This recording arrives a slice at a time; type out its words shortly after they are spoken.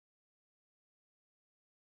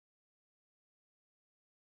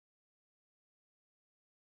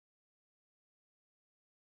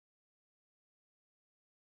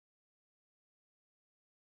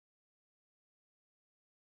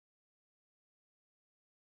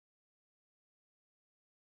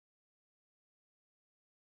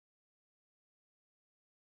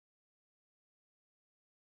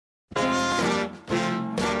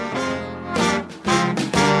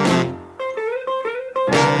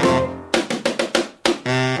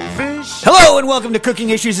and welcome to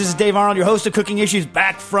Cooking Issues. This is Dave Arnold, your host of Cooking Issues,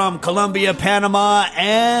 back from Columbia, Panama,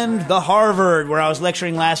 and the Harvard, where I was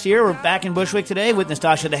lecturing last year. We're back in Bushwick today with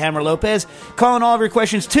Nastasha the Hammer Lopez, calling all of your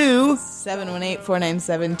questions to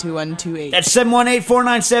 718-497-2128. That's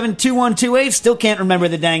 718-497-2128. Still can't remember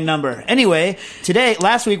the dang number. Anyway,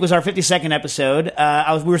 last week was our 52nd episode.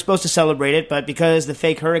 We were supposed to celebrate it, but because the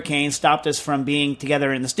fake hurricane stopped us from being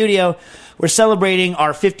together in the studio, we're celebrating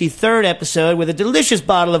our 53rd episode with a delicious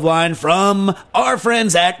bottle of wine from our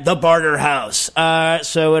friends at the Barter House.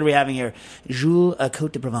 So what are we having here? Jules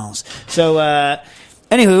Côte de Provence. So,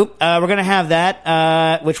 anywho, we're going to have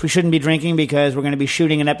that, which we shouldn't be drinking because we're going to be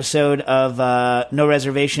shooting an episode of No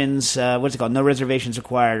Reservations. What's it called? No Reservations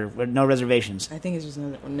Required. No Reservations. I think it's just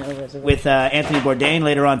no reservation. With Anthony Bourdain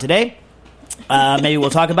later on today. Maybe we'll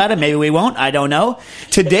talk about it. Maybe we won't. I don't know.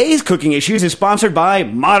 Today's Cooking Issues is sponsored by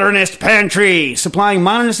Modernist Pantry, supplying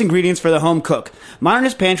modernist ingredients for the home cook.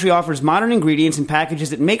 Modernist Pantry offers modern ingredients in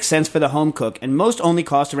packages that make sense for the home cook, and most only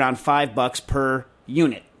cost around $5 per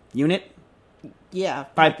unit. Unit? Yeah,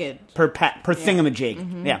 package. Per thingamajig.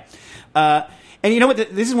 Mm-hmm. Yeah. And you know what?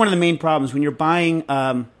 This is one of the main problems when you're buying.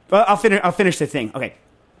 Well, I'll finish the thing. Okay.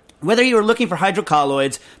 Whether you are looking for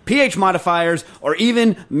hydrocolloids, pH modifiers, or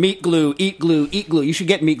even meat glue, eat glue. You should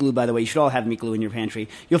get meat glue, by the way. You should all have meat glue in your pantry.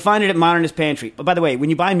 You'll find it at Modernist Pantry. But by the way,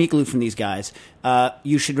 when you buy meat glue from these guys,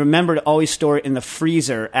 you should remember to always store it in the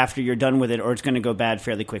freezer after you're done with it, or it's going to go bad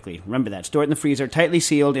fairly quickly. Remember that. Store it in the freezer, tightly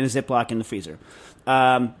sealed in a Ziploc in the freezer.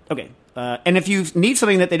 Okay. And if you need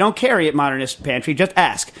something that they don't carry at Modernist Pantry, just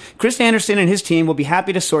ask. Chris Anderson and his team will be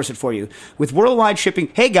happy to source it for you. With worldwide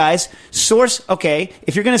shipping, hey guys,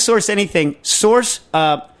 if you're going to source anything, source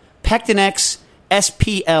Pectinex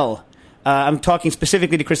SPL. I'm talking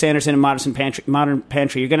specifically to Chris Anderson and Modern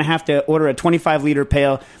Pantry. You're going to have to order a 25-liter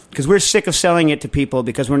pail because we're sick of selling it to people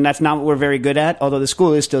because that's not what we're very good at, although the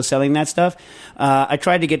school is still selling that stuff. I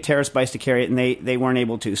tried to get TerraSpice to carry it, and they weren't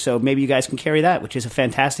able to. So maybe you guys can carry that, which is a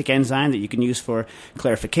fantastic enzyme that you can use for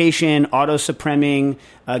clarification, auto-supreming,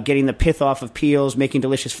 getting the pith off of peels, making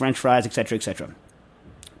delicious French fries, etc., etc.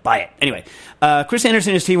 Buy it. Anyway, Chris Anderson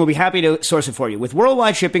and his team will be happy to source it for you. With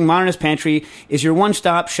worldwide shipping, Modernist Pantry is your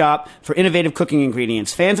one-stop shop for innovative cooking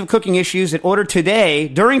ingredients. Fans of Cooking Issues that order today,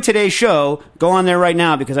 during today's show, go on there right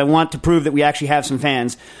now because I want to prove that we actually have some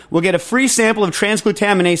fans, will get a free sample of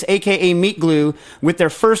transglutaminase, a.k.a. meat glue, with their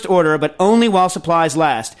first order, but only while supplies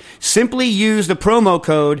last. Simply use the promo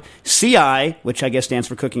code CI, which I guess stands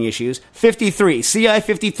for Cooking Issues, 53,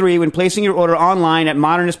 CI53, when placing your order online at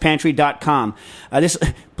modernistpantry.com.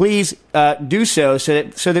 Please do so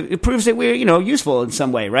that it proves that we're useful in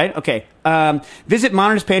some way, right? Okay. Visit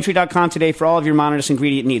modernistpantry.com today for all of your modernist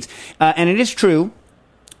ingredient needs. And it is true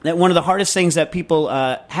that one of the hardest things that people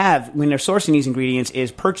have when they're sourcing these ingredients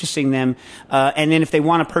is purchasing them, and then if they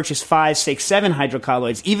want to purchase 5, 6, 7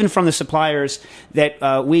 hydrocolloids, even from the suppliers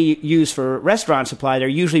that we use for restaurant supply, they're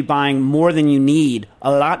usually buying more than you need,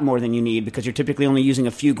 a lot more than you need, because you're typically only using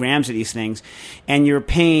a few grams of these things, and you're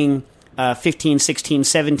paying $15, $16,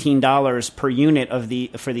 $17 per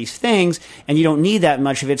unit for these things, and you don't need that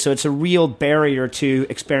much of it, so it's a real barrier to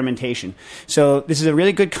experimentation. So this is a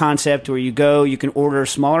really good concept where you can order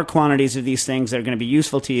smaller quantities of these things that are going to be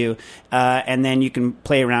useful to you, and then you can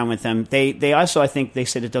play around with them. They also, I think, they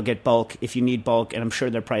said that they'll get bulk if you need bulk, and I'm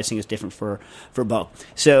sure their pricing is different for bulk.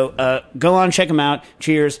 So go on, check them out.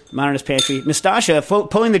 Cheers, Modernist Pantry.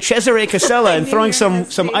 Nastasha pulling the Cesare Casella and throwing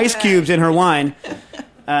some ice cubes in her wine.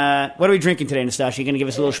 What are we drinking today, Nastasha? You going to give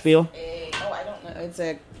us a little spiel? I don't know. It's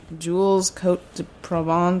a Jules Côte de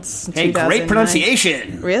Provence. Hey, great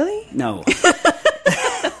pronunciation. Really? No.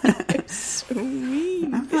 Sweet.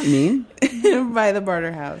 I'm not mean. By the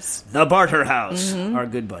Barter House. The Barter House. Mm-hmm. Our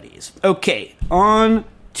good buddies. Okay, on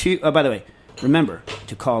to... by the way, remember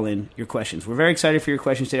to call in your questions. We're very excited for your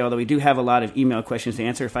questions today, although we do have a lot of email questions to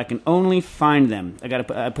answer. If I can only find them. I got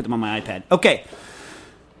to put them on my iPad. Okay.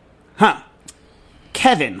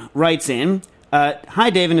 Kevin writes in, Hi,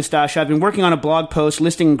 Dave and Nastasha. I've been working on a blog post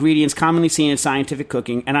listing ingredients commonly seen in scientific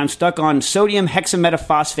cooking, and I'm stuck on sodium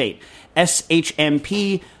hexametaphosphate,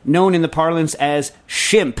 SHMP, known in the parlance as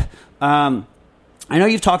SHIMP. I know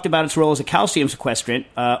you've talked about its role as a calcium sequestrant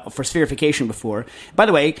for spherification before. By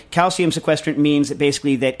the way, calcium sequestrant means that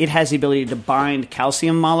basically that it has the ability to bind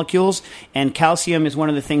calcium molecules, and calcium is one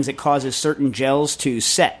of the things that causes certain gels to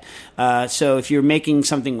set. So if you're making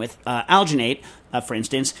something with alginate, for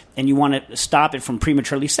instance, and you want to stop it from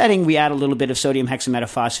prematurely setting, we add a little bit of sodium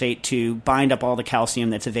hexametaphosphate to bind up all the calcium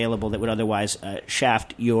that's available that would otherwise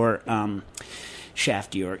shaft your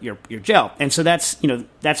gel. And so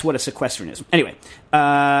that's what a sequestrant is. Anyway,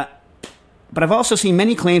 But I've also seen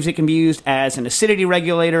many claims it can be used as an acidity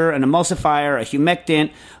regulator, an emulsifier, a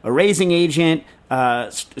humectant, a raising agent,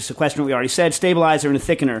 sequestrant we already said, stabilizer, and a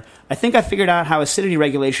thickener. I think I figured out how acidity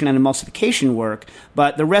regulation and emulsification work,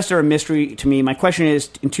 but the rest are a mystery to me. My question is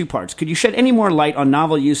in two parts. Could you shed any more light on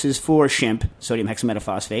novel uses for SHIMP, sodium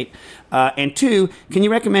hexametaphosphate? And two, can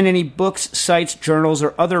you recommend any books, sites, journals,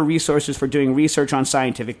 or other resources for doing research on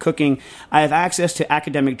scientific cooking? I have access to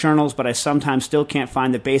academic journals, but I sometimes still can't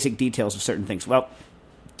find the basic details of certain things. Well,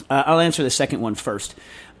 I'll answer the second one first.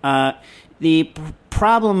 The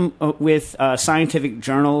problem with scientific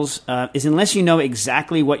journals is unless you know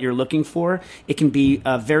exactly what you're looking for, it can be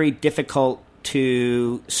very difficult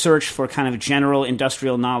to search for kind of general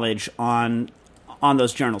industrial knowledge on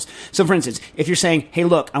those journals. So, for instance, if you're saying, hey,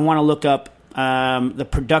 look, I want to look up the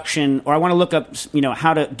production, or I want to look up,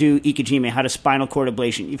 how to do ikejime, how to spinal cord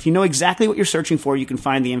ablation. If you know exactly what you're searching for, you can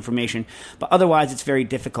find the information, but otherwise it's very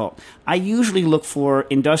difficult. I usually look for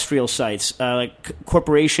industrial sites, like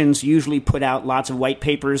corporations usually put out lots of white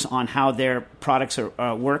papers on how their products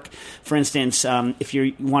work. For instance, if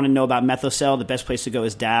you want to know about Methocell, the best place to go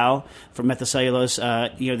is Dow for methylcellulose.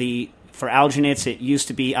 For alginates, it used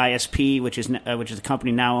to be ISP, which is a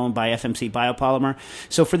company now owned by FMC Biopolymer.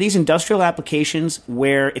 So for these industrial applications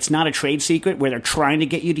where it's not a trade secret, where they're trying to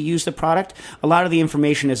get you to use the product, a lot of the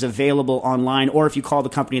information is available online, or if you call the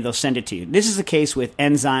company, they'll send it to you. This is the case with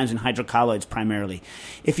enzymes and hydrocolloids primarily.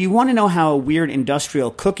 If you want to know how a weird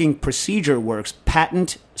industrial cooking procedure works,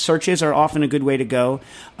 patent searches are often a good way to go,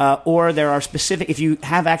 or there are specific, if you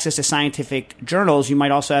have access to scientific journals, you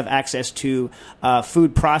might also have access to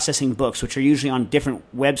food processing books, which are usually on different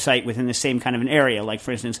website within the same kind of an area. Like,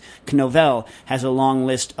 for instance, Knovel has a long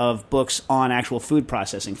list of books on actual food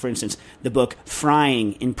processing. For instance, the book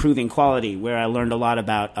Frying, Improving Quality, where I learned a lot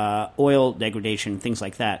about oil degradation, things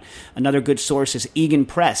like that. Another good source is Egan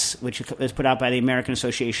Press, which is put out by the American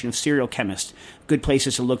Association of Cereal Chemists. Good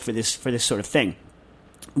places to look for this sort of thing.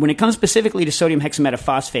 When it comes specifically to sodium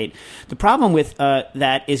hexametaphosphate, the problem with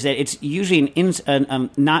that is that it's usually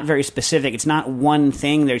not very specific. It's not one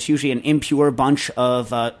thing. There's usually an impure bunch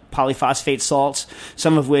of polyphosphate salts,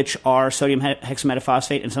 some of which are sodium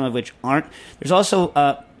hexametaphosphate and some of which aren't. There's also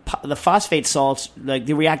the phosphate salts, like,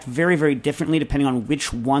 they react very, very differently depending on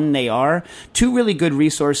which one they are. Two really good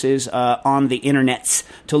resources on the internets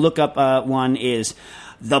to look up one is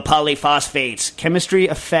The Polyphosphates, Chemistry,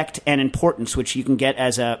 Effect, and Importance, which you can get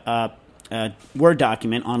as a Word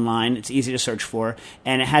document online. It's easy to search for,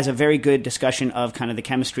 and it has a very good discussion of kind of the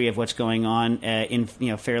chemistry of what's going on in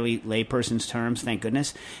fairly layperson's terms, thank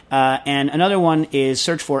goodness. And another one is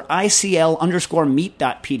search for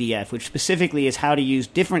ICL_meat.pdf, which specifically is how to use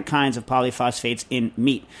different kinds of polyphosphates in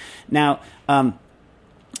meat. Now,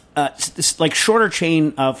 like shorter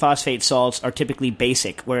chain phosphate salts are typically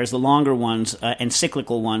basic, whereas the longer ones and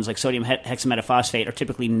cyclical ones like sodium hexametaphosphate are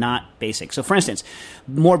typically not basic. So, for instance,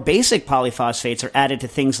 more basic polyphosphates are added to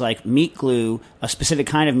things like meat glue, a specific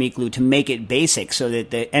kind of meat glue, to make it basic, so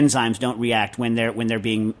that the enzymes don't react when they're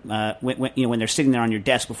being when they're sitting there on your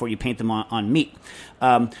desk before you paint them on meat.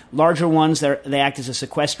 Larger ones, they act as a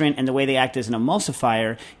sequestrant, and the way they act as an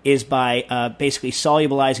emulsifier is by basically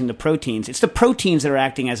solubilizing the proteins. It's the proteins that are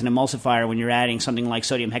acting as an emulsifier when you're adding something like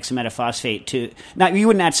sodium hexametaphosphate to... Now, you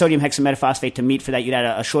wouldn't add sodium hexametaphosphate to meat for that. You'd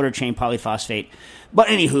add a shorter chain polyphosphate. But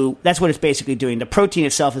anywho, that's what it's basically doing. The protein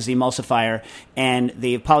itself is the emulsifier, and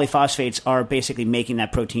the polyphosphates are basically making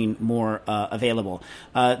that protein more available.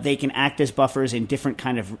 They can act as buffers in different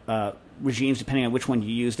kind of regimes depending on which one you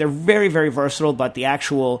use. They're very, very versatile, but the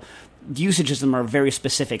actual usages of them are very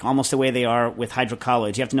specific, almost the way they are with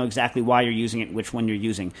hydrocolloids. You have to know exactly why you're using it, which one you're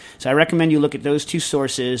using. So I recommend you look at those two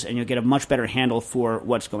sources, and you'll get a much better handle for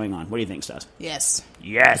what's going on. What do you think, Stas? Yes.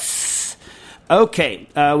 Yes. Okay,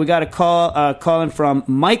 we got a call in from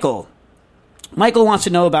Michael. Michael wants to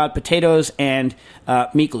know about potatoes and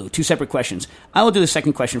meat glue. Two separate questions. I will do the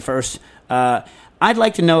second question first. I'd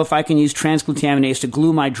like to know if I can use transglutaminase to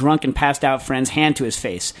glue my drunk and passed out friend's hand to his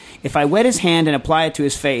face. If I wet his hand and apply it to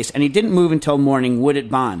his face and he didn't move until morning, would it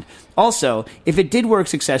bond? Also, if it did work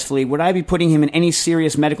successfully, would I be putting him in any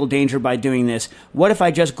serious medical danger by doing this? What if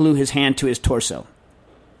I just glue his hand to his torso?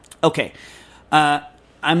 Okay.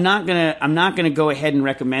 I'm not gonna go ahead and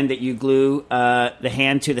recommend that you glue the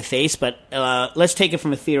hand to the face, but let's take it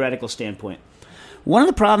from a theoretical standpoint. One of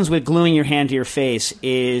the problems with gluing your hand to your face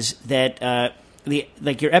is that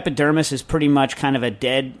your epidermis is pretty much kind of a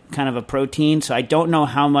dead kind of a protein, so I don't know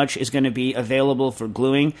how much is going to be available for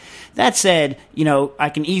gluing. That said, I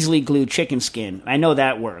can easily glue chicken skin. I know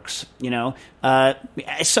that works,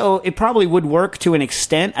 so it probably would work to an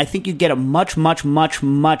extent. I think you'd get a much, much, much,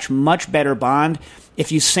 much, much better bond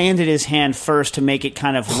if you sanded his hand first to make it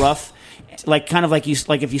kind of rough. Like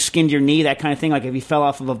if you skinned your knee, that kind of thing. Like if you fell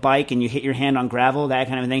off of a bike and you hit your hand on gravel, that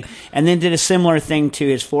kind of thing. And then did a similar thing to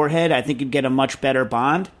his forehead. I think you'd get a much better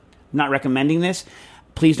bond. I'm not recommending this.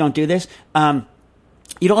 Please don't do this.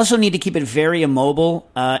 You'd also need to keep it very immobile.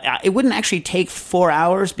 It wouldn't actually take 4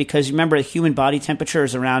 hours because remember the human body temperature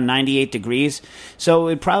is around 98 degrees.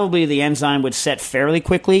 So the enzyme would set fairly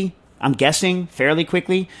quickly. I'm guessing fairly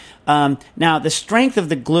quickly. Now, the strength of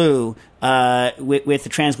the glue with the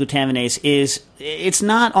transglutaminase it's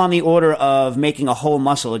not on the order of making a whole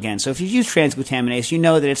muscle again. So if you use transglutaminase, you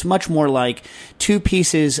know that it's much more like two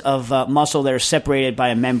pieces of muscle that are separated by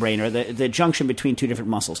a membrane or the junction between two different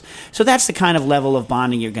muscles. So that's the kind of level of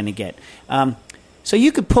bonding you're going to get. So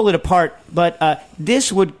you could pull it apart, but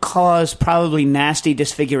this would cause probably nasty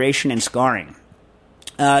disfiguration and scarring.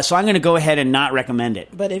 So I'm going to go ahead and not recommend it.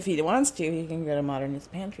 But if he wants to, he can go to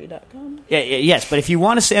modernistpantry.com. Yes, but if you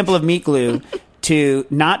want a sample of meat glue to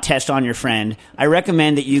not test on your friend, I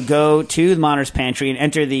recommend that you go to the Modernist Pantry and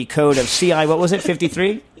enter the code of CI, what was it,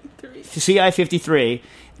 53? CI 53,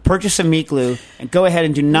 purchase some meat glue, and go ahead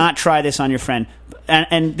and do not try this on your friend.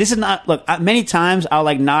 And this is not, look, many times I'll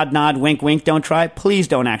nod, wink, wink, don't try. Please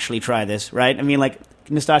don't actually try this, right? I mean,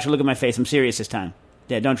 Nastasha, look at my face. I'm serious this time.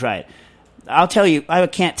 Yeah, don't try it. I'll tell you, I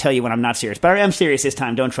can't tell you when I'm not serious, but I am serious this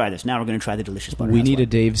time. Don't try this. Now we're going to try the delicious butter. We need a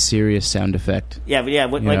Dave serious sound effect. Yeah,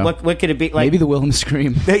 but what could it be? Maybe the Wilhelm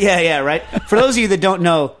scream. Yeah, right. For those of you that don't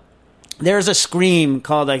know, there's a scream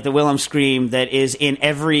called the Wilhelm scream that is in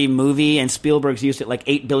every movie, and Spielberg's used it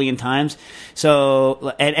 8 billion times.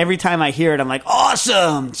 So, and every time I hear it, I'm like,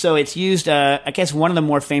 awesome! So it's used, I guess one of the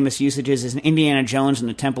more famous usages is in Indiana Jones and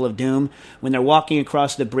the Temple of Doom, when they're walking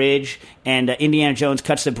across the bridge, and Indiana Jones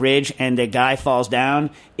cuts the bridge, and the guy falls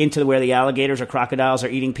down into where the alligators or crocodiles are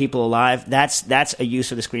eating people alive. That's a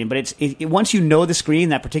use of the scream. But once you know the scream,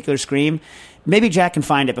 that particular scream, maybe Jack can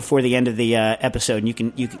find it before the end of the episode, and you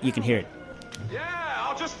can hear it. Yeah,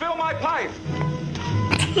 I'll just fill my pipe.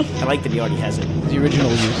 I like that he already has it. The original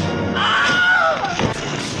use.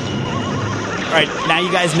 All right, now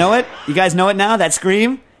you guys know it? You guys know it now? That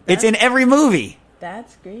scream? It's in every movie.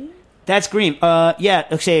 That scream? That scream. Yeah,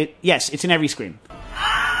 okay, yes, it's in every scream.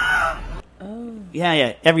 Oh.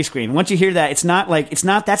 Yeah, every scream. Once you hear that, that's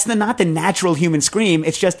not the natural human scream,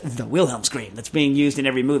 it's just the Wilhelm scream that's being used in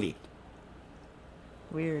every movie.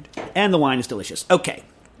 Weird. And the wine is delicious. Okay.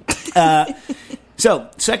 So,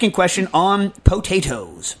 second question on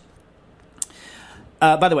potatoes.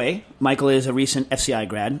 By the way, Michael is a recent FCI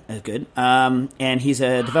grad. That's good. And he's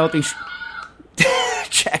a developing...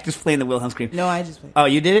 Jack just playing the Wilhelm scream. No, I just played. Oh,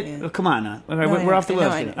 you did it? Yeah. Oh, come on. We're No, off the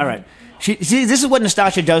Wilhelm I scream. know. All right. See, this is what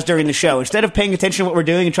Nastasha does during the show. Instead of paying attention to what we're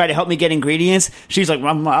doing and try to help me get ingredients, she's like,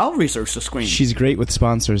 well, I'll research the screen. She's great with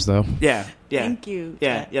sponsors, though. Yeah. Thank you.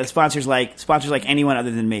 Yeah. Sponsors like anyone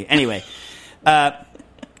other than me. Anyway.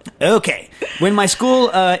 Okay. When my school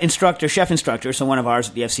chef instructor, so one of ours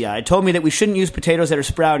at the FCI, told me that we shouldn't use potatoes that are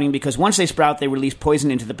sprouting because once they sprout, they release poison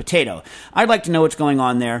into the potato. I'd like to know what's going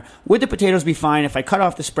on there. Would the potatoes be fine if I cut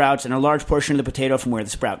off the sprouts and a large portion of the potato from where the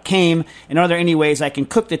sprout came? And are there any ways I can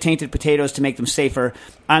cook the tainted potatoes to make them safer?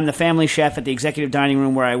 I'm the family chef at the executive dining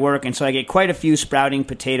room where I work, and so I get quite a few sprouting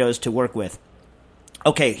potatoes to work with.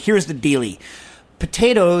 Okay, here's the dealie.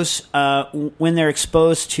 Potatoes, when they're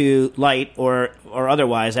exposed to light or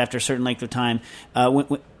otherwise after a certain length of time,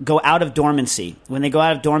 go out of dormancy. When they go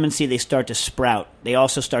out of dormancy, they start to sprout. They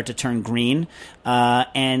also start to turn green,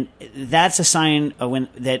 and that's a sign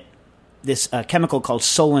that this chemical called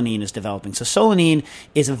solanine is developing. So solanine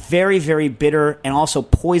is a very, very bitter and also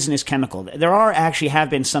poisonous chemical. There have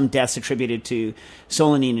been some deaths attributed to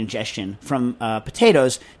solanine ingestion from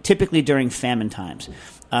potatoes, typically during famine times.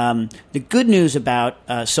 The good news about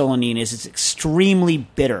solanine is it's extremely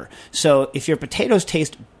bitter. So if your potatoes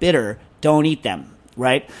taste bitter, don't eat them,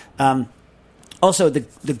 right? Also,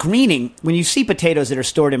 the greening, when you see potatoes that are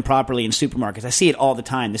stored improperly in supermarkets, I see it all the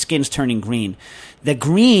time. The skin's turning green. The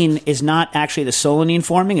green is not actually the solanine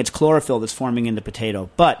forming. It's chlorophyll that's forming in the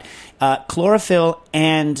potato. But chlorophyll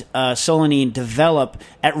and solanine develop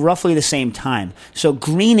at roughly the same time. So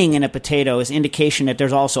greening in a potato is indication that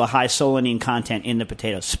there's also a high solanine content in the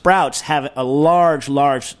potato. Sprouts have a large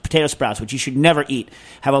potato sprouts, which you should never eat,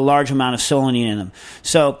 have a large amount of solanine in them.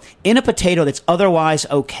 So in a potato that's otherwise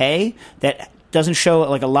okay, that doesn't show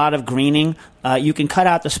like a lot of greening, you can cut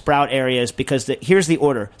out the sprout areas because here's the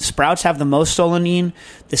order. Sprouts have the most solanine.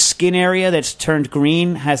 The skin area that's turned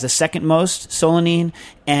green has the second most solanine,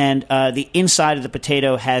 and the inside of the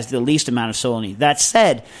potato has the least amount of solanine. That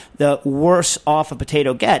said, the worse off a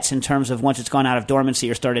potato gets in terms of once it's gone out of dormancy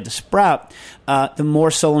or started to sprout, the more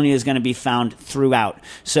solanine is going to be found throughout.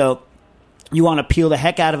 So you want to peel the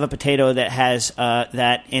heck out of a potato that has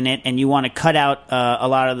that in it, and you want to cut out a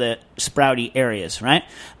lot of the sprouty areas, right?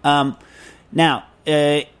 Now,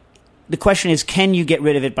 the question is, can you get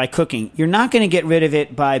rid of it by cooking? You're not going to get rid of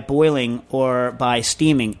it by boiling or by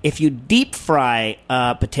steaming. If you deep fry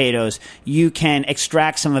potatoes, you can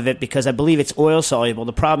extract some of it because I believe it's oil soluble.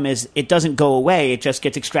 The problem is it doesn't go away. It just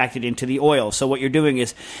gets extracted into the oil. So what you're doing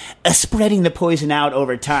is spreading the poison out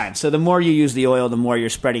over time. So the more you use the oil, the more you're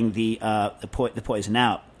spreading the poison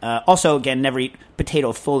out. Also, again, never eat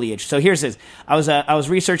potato foliage. So here's this. I was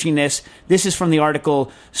researching this. This is from the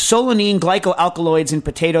article Solanine Glycoalkaloids in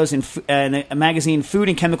Potatoes in the magazine Food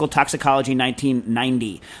and Chemical Toxicology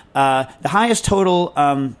 1990. The highest total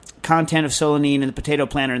content of solanine in the potato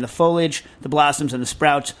plant are in the foliage, the blossoms, and the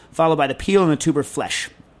sprouts, followed by the peel and the tuber flesh.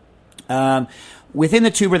 Within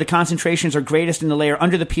the tuber, the concentrations are greatest in the layer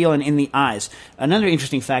under the peel and in the eyes. Another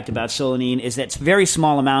interesting fact about solanine is that very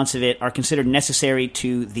small amounts of it are considered necessary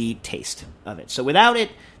to the taste of it. So without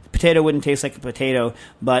it, the potato wouldn't taste like a potato,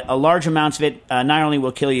 but a large amounts of it not only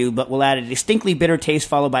will kill you, but will add a distinctly bitter taste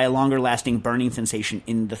followed by a longer-lasting burning sensation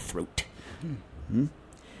in the throat.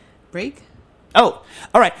 Break? Oh,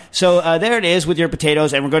 all right. So there it is with your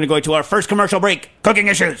potatoes, and we're going to go to our first commercial break. Cooking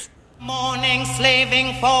Issues. Morning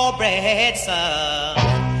slaving for bread, sir,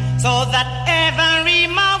 so that every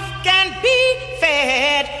mouth can be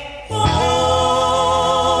fed.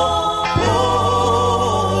 Oh,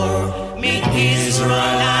 me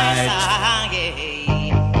Israelites,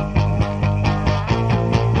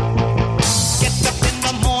 get up in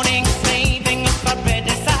the morning slaving for bread,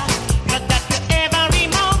 sir, so that every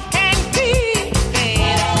mouth can be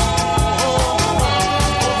fed.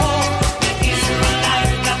 Me Israelites.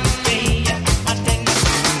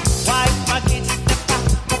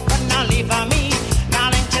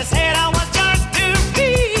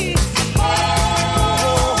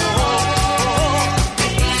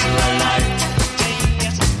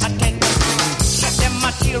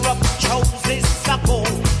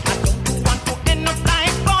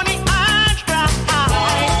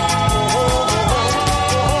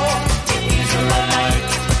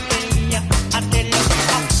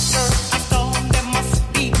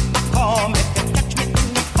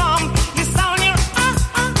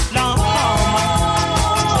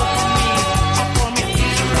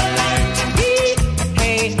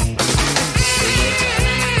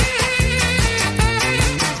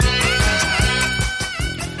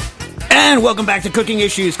 And welcome back to Cooking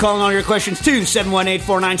Issues. Calling all your questions to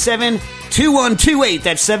 718-497-2128.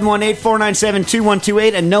 That's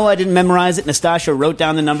 718-497-2128. And no, I didn't memorize it. Nastasha wrote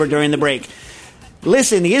down the number during the break.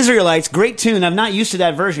 Listen, the Israelites, great tune. I'm not used to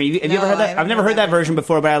that version. Have you ever heard that? I've never heard that version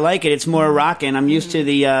before, but I like it. It's more rockin'. I'm used to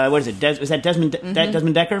the, what is it? Is that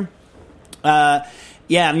Desmond Decker?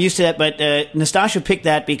 Yeah, I'm used to that, but Nastasha picked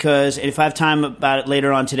that because if I have time about it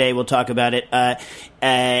later on today, we'll talk about it.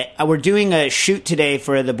 We're doing a shoot today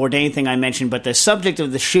for the Bourdain thing I mentioned, but the subject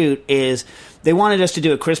of the shoot is they wanted us to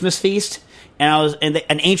do a Christmas feast, and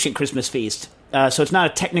an ancient Christmas feast. So it's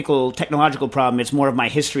not a technological problem. It's more of my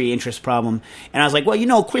history interest problem. And I was like,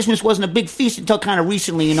 well, Christmas wasn't a big feast until kind of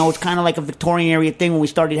recently. It's kind of like a Victorian area thing when we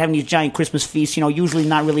started having these giant Christmas feasts. Usually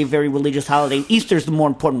not really a very religious holiday. Easter's the more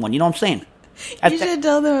important one. You know what I'm saying? You should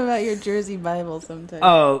tell them about your Jersey Bible sometime.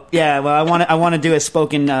 Oh yeah, well I want to do a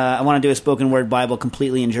spoken word Bible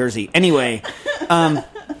completely in Jersey. Anyway,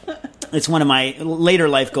 it's one of my later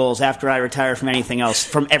life goals after I retire from everything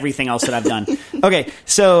else that I've done. Okay,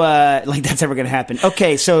 so like that's ever going to happen.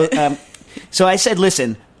 Okay, so I said,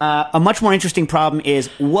 listen, a much more interesting problem is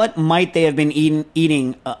what might they have been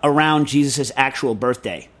eating around Jesus' actual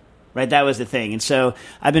birthday, right? That was the thing, and so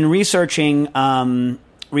I've been researching.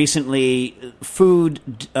 Recently, food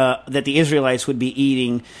that the Israelites would be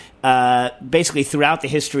eating basically throughout the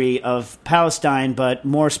history of Palestine, but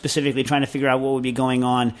more specifically trying to figure out what would be going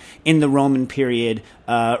on in the Roman period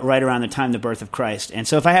right around the time of the birth of Christ. And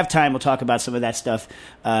so if I have time, we'll talk about some of that stuff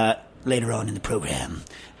later on in the program.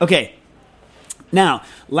 Okay. Now,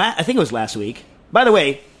 I think it was last week. By the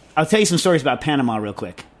way, I'll tell you some stories about Panama real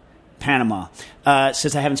quick. Panama,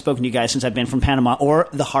 since I haven't spoken to you guys since I've been from Panama or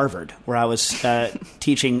the Harvard where I was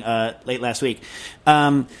teaching late last week.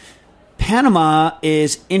 Panama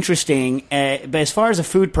is interesting, but as far as a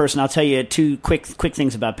food person, I'll tell you two quick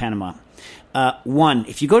things about Panama. One,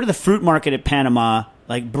 if you go to the fruit market at Panama,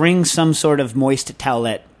 like bring some sort of moist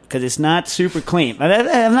towelette because it's not super clean.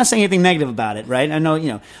 I'm not saying anything negative about it, right? I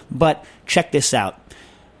know, but check this out.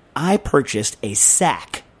 I purchased a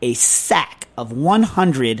sack of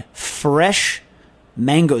 100 fresh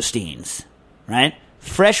mangosteens, right?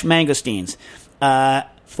 Fresh mangosteens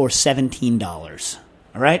for $17.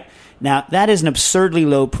 All right? Now, that is an absurdly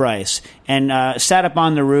low price. And sat up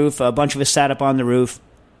on the roof, a bunch of us sat up on the roof,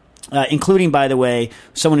 including, by the way,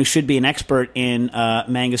 someone who should be an expert in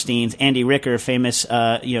mangosteens, Andy Ricker, famous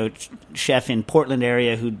chef in Portland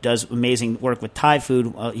area who does amazing work with Thai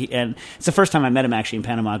food. And it's the first time I met him actually in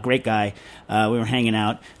Panama. Great guy. We were hanging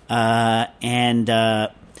out.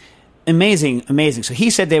 Amazing. So he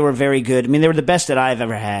said they were very good. I mean, they were the best that I've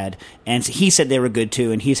ever had. And he said they were good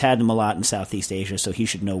too. And he's had them a lot in Southeast Asia, so he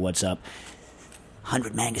should know what's up.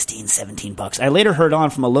 100 mangosteens, $17. I later heard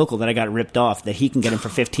on from a local that I got ripped off that he can get them for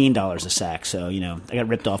 $15 a sack. So, I got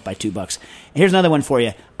ripped off by $2. And here's another one for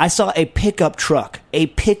you. I saw a pickup truck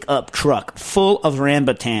full of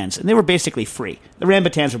rambutans. And they were basically free. The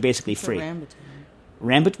rambutans were basically free.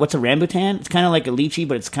 What's a rambutan? It's kind of like a lychee,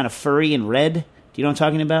 but it's kind of furry and red. Do you know what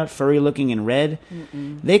I'm talking about? Furry looking and red.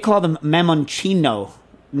 Mm-mm. They call them mamonchino.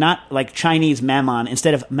 Not like Chinese mammon,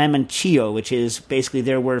 instead of mamonchillo, which is basically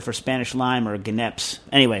their word for Spanish lime or ganeps.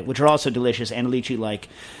 Anyway, which are also delicious and lychee-like.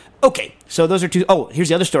 Okay, so those are two. Oh, here's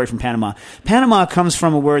the other story from Panama. Panama comes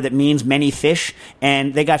from a word that means many fish,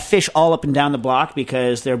 and they got fish all up and down the block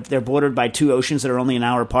because they're bordered by two oceans that are only an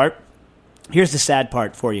hour apart. Here's the sad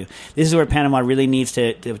part for you. This is where Panama really needs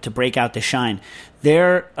to break out to shine.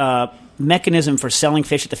 Their mechanism for selling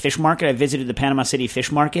fish at the fish market, I visited the Panama City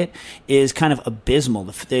fish market, is kind of abysmal.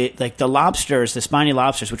 The lobsters, the spiny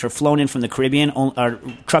lobsters, which are flown in from the Caribbean, are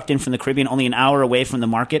trucked in from the Caribbean only an hour away from the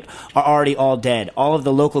market, are already all dead. All of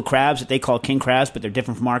the local crabs that they call king crabs, but they're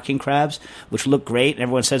different from our king crabs, which look great, and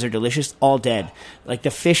everyone says they're delicious, all dead. Like,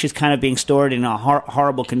 the fish is kind of being stored in a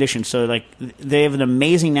horrible condition. So, like, they have an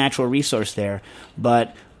amazing natural resource there,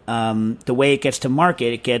 but the way it gets to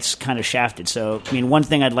market, it gets kind of shafted. So, I mean, one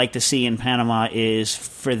thing I'd like to see in Panama is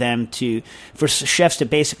for chefs to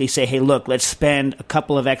basically say, hey, look, let's spend a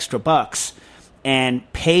couple of extra bucks and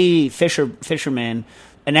pay fishermen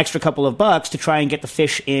an extra couple of bucks to try and get the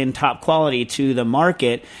fish in top quality to the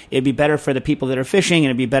market. It'd be better for the people that are fishing, and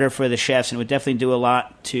it'd be better for the chefs, and it would definitely do a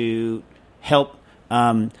lot to help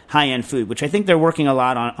high-end food, which I think they're working a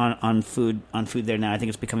lot on food there now. I think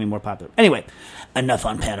it's becoming more popular. Anyway, enough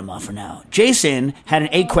on Panama for now. Jason had an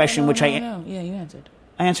egg question, which Yeah, you answered.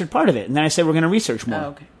 I answered part of it, and then I said we're going to research more. Oh,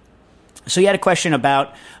 okay. So he had a question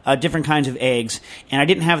about different kinds of eggs, and I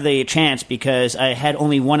didn't have the chance because I had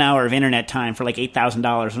only 1 hour of internet time for like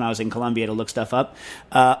 $8,000 when I was in Colombia to look stuff up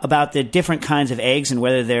about the different kinds of eggs and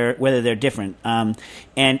whether they're different.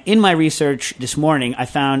 And in my research this morning, I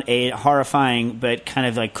found a horrifying but kind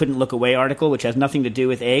of like couldn't look away article, which has nothing to do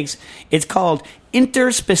with eggs. It's called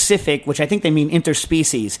Interspecific, which I think they mean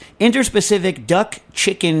interspecies. Interspecific duck,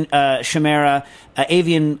 chicken, chimera,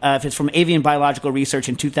 avian. If it's from Avian Biological Research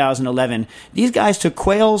in 2011, these guys took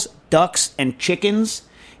quails, ducks, and chickens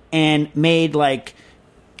and made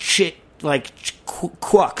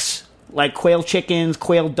quucks, like quail chickens,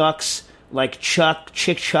 quail ducks, like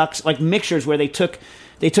chick chucks, like mixtures where they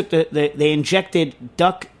injected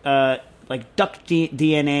duck. Like duck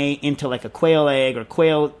DNA into like a quail egg or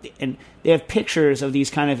quail, and they have pictures of these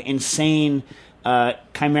kind of insane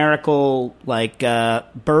chimerical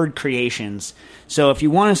bird creations. So if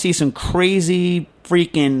you want to see some crazy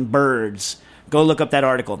freaking birds, go look up that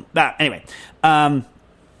article. Anyway,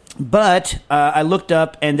 but I looked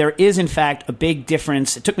up, and there is, in fact, a big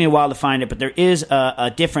difference. It took me a while to find it, but there is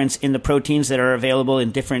a difference in the proteins that are available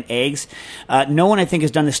in different eggs. No one, I think,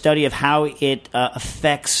 has done the study of how it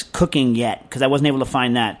affects cooking yet, because I wasn't able to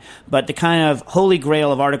find that. But the kind of holy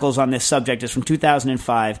grail of articles on this subject is from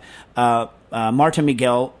 2005. Marta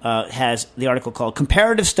Miguel has the article called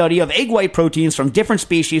Comparative Study of Egg White Proteins from Different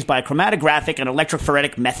Species by Chromatographic and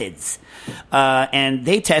Electrophoretic Methods. And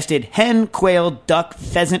they tested hen, quail, duck,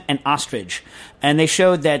 pheasant, and ostrich. And they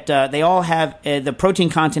showed that they all have the protein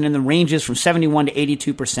content in them ranges from 71 to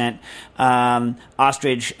 82%.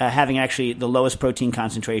 Ostrich having actually the lowest protein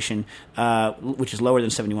concentration, which is lower than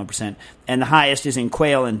 71%. And the highest is in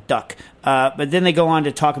quail and duck. But then they go on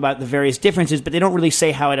to talk about the various differences, but they don't really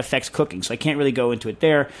say how it affects cooking. So I can't really go into it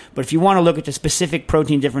there. But if you want to look at the specific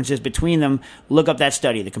protein differences between them, look up that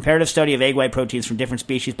study, the Comparative Study of Egg White Proteins from Different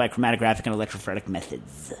Species by Chromatographic and Electrophoretic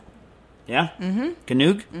Methods. Yeah? Mm-hmm.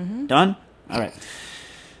 Canoog? Mm-hmm. Done? All right.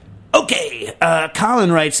 Okay.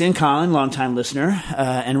 Colin writes in. Colin, longtime listener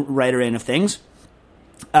and writer in of things.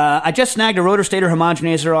 I just snagged a rotor stator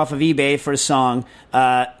homogenizer off of eBay for a song.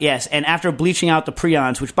 Yes, and after bleaching out the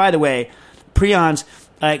prions, which, by the way, prions.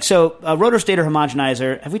 So a rotor stator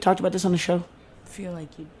homogenizer. Have we talked about this on the show? I feel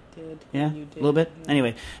like you did. Yeah, You did. a little bit. Yeah.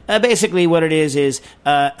 Anyway, basically, what it is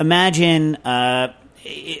imagine a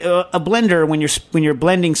blender when you're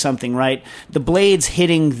blending something, right? The blades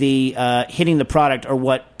hitting the product are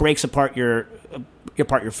what breaks apart your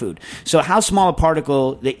food. So how small a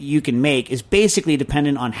particle that you can make is basically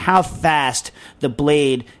dependent on how fast the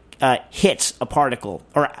blade hits a particle,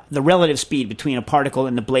 or the relative speed between a particle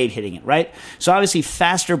and the blade hitting it, right? So obviously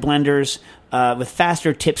faster blenders with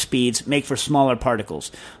faster tip speeds make for smaller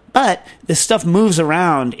particles. But this stuff moves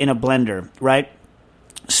around in a blender, right?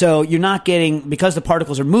 So you're not getting, because the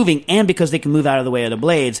particles are moving and because they can move out of the way of the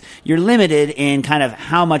blades, you're limited in kind of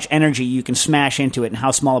how much energy you can smash into it and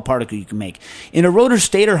how small a particle you can make. In a rotor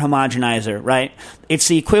stator homogenizer, right, it's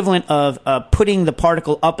the equivalent of putting the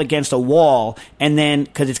particle up against a wall, and then,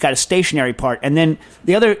 because it's got a stationary part, and then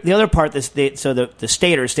the other part, so the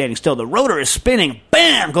stator is standing still, the rotor is spinning,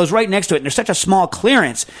 bam, goes right next to it, and there's such a small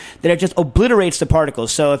clearance that it just obliterates the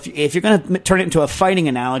particles. So if you're going to turn it into a fighting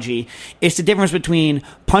analogy, it's the difference between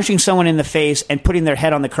punching someone in the face and putting their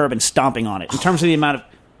head on the curb and stomping on it in terms of the amount of...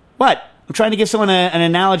 What? I'm trying to give someone an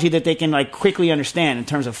analogy that they can like quickly understand in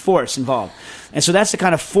terms of force involved. And so that's the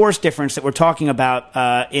kind of force difference that we're talking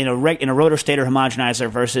about in a rotor stator homogenizer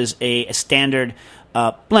versus a standard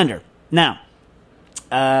blender. Now,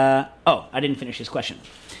 I didn't finish his question.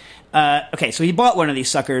 Okay, so he bought one of these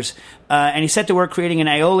suckers, and he set to work creating an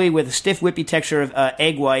aioli with a stiff, whippy texture of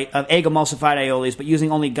egg emulsified aiolis, but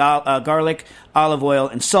using only garlic, olive oil,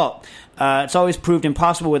 and salt. It's always proved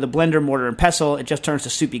impossible with a blender, mortar, and pestle. It just turns to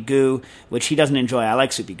soupy goo, which he doesn't enjoy. I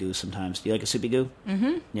like soupy goo sometimes. Do you like a soupy goo?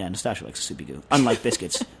 Mm-hmm. Yeah, Nastasha likes a soupy goo, unlike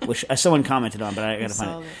biscuits, which someone commented on, but I gotta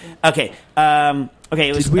find it. Yeah. Okay, okay.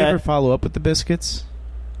 It was. Did we ever follow up with the biscuits?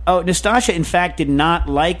 Oh, Nastasha, in fact, did not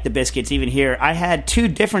like the biscuits even here. I had two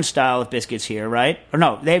different style of biscuits here, right? Or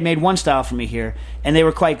no, they made one style for me here, and they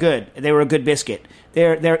were quite good. They were a good biscuit.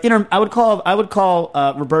 I would call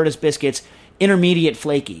Roberta's biscuits intermediate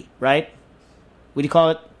flaky, right? Would you call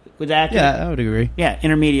it? Would that accurate? Yeah, I would agree. Yeah,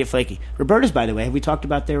 intermediate flaky. Roberta's, by the way, have we talked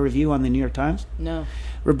about their review on the New York Times? No.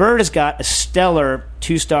 Roberta's got a stellar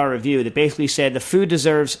 2-star review that basically said the food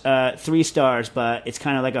deserves 3 stars, but it's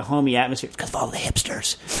kind of like a homey atmosphere because of all the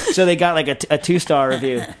hipsters. So they got like a 2-star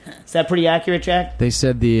review. Is that pretty accurate, Jack? They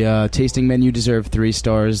said the tasting menu deserved 3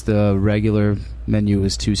 stars, the regular menu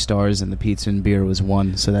was 2 stars, and the pizza and beer was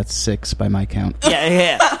 1, so that's 6 by my count.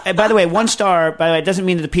 Yeah. And by the way, 1 star, it doesn't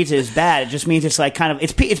mean that the pizza is bad. It just means it's like kind of,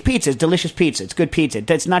 it's pizza. It's delicious pizza. It's good pizza.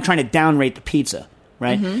 It's not trying to downrate the pizza.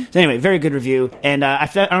 Right. Mm-hmm. So anyway, very good review, and I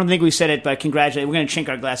don't think we said it, but congratulate. We're going to chink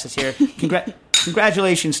our glasses here.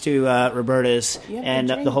 Congratulations to Roberta's and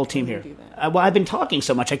the whole team here. Well, I've been talking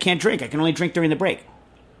so much, I can't drink. I can only drink during the break.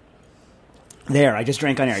 There, I just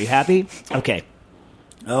drank on air. Are you happy? Okay.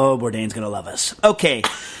 Oh, Bourdain's going to love us. Okay.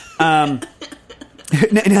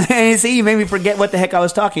 See, you made me forget what the heck I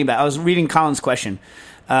was talking about. I was reading Colin's question.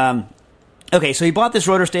 Okay, so he bought this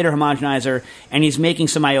rotor stator homogenizer, and he's making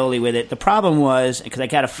some aioli with it. The problem was, because I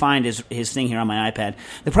got to find his thing here on my iPad,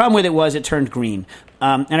 the problem with it was it turned green.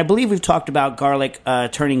 And I believe we've talked about garlic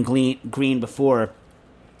turning green before.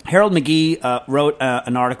 Harold McGee wrote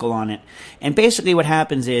an article on it. And basically what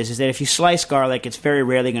happens is that if you slice garlic, it's very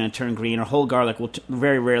rarely going to turn green, or whole garlic will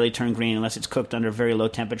very rarely turn green unless it's cooked under very low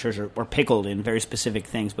temperatures or pickled in very specific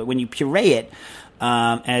things. But when you puree it,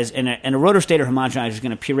 and a rotor stator homogenizer is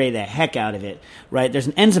going to puree the heck out of it, right? There's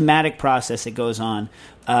an enzymatic process that goes on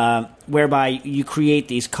whereby you create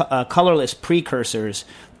these colorless precursors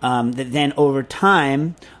that then over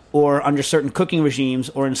time, or under certain cooking regimes,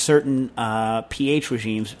 or in certain pH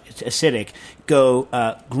regimes, it's acidic, go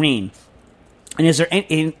green.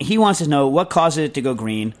 And he wants to know what causes it to go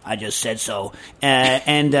green. I just said so.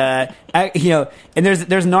 And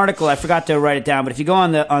there's an article, I forgot to write it down, but if you go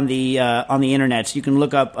on the internet, you can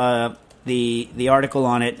look up the article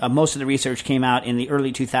on it. Most of the research came out in the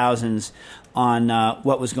early 2000s on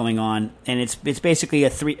what was going on, and it's basically a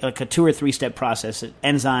 2 or 3 step process: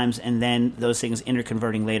 enzymes, and then those things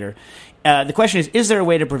interconverting later. The question is there a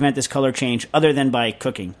way to prevent this color change other than by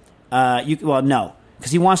cooking? No,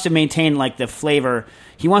 because he wants to maintain like the flavor.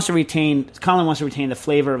 Colin wants to retain the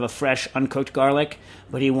flavor of a fresh, uncooked garlic,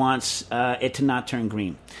 but he wants it to not turn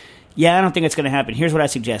green. Yeah, I don't think it's going to happen. Here's what I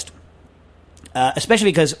suggest. Especially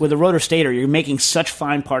because with a rotor stator, you're making such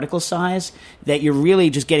fine particle size that you're really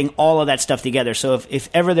just getting all of that stuff together. So if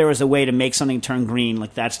ever there was a way to make something turn green,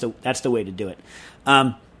 like that's the way to do it.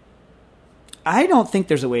 I don't think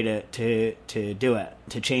there's a way to do it,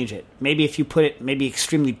 to change it. Maybe if you put it maybe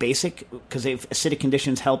extremely basic, because if acidic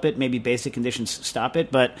conditions help it, maybe basic conditions stop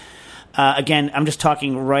it. But again, I'm just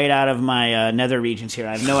talking right out of my nether regions here.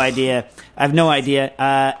 I have no idea. I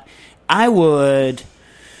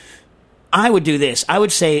would do this. I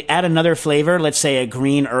would say add another flavor, let's say a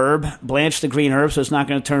green herb, blanch the green herb so it's not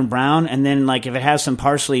going to turn brown, and then like if it has some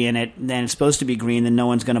parsley in it, then it's supposed to be green, then no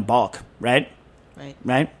one's going to balk, right?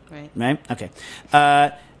 Right? Okay.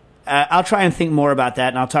 I'll try and think more about that,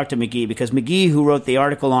 and I'll talk to McGee, because McGee, who wrote the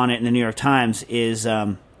article on it in the New York Times, is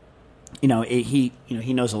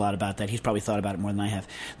he knows a lot about that. He's probably thought about it more than I have.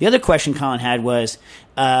 The other question Colin had was,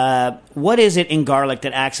 what is it in garlic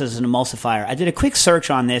that acts as an emulsifier? I did a quick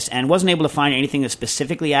search on this and wasn't able to find anything that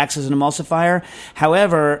specifically acts as an emulsifier.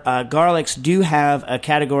 However, garlics do have a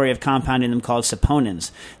category of compound in them called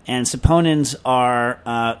saponins. And saponins are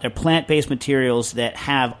they're plant-based materials that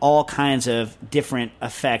have all kinds of different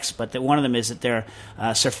effects, but one of them is that they're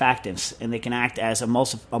surfactants, and they can act as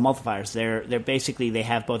emulsifiers. They're basically, they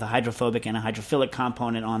have both a hydrophobic and a hydrophilic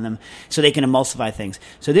component on them, so they can emulsify things.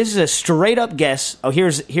 So this is a straight-up guess. Oh,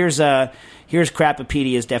 here's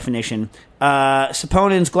Crapopedia's definition.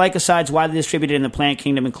 Saponins, glycosides widely distributed in the plant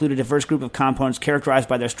kingdom, include a diverse group of components characterized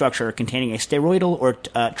by their structure containing a steroidal or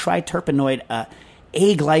triterpenoid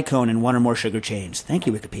aglycone in one or more sugar chains. Thank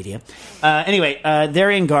you, Wikipedia. Anyway,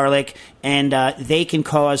 they're in garlic, and they can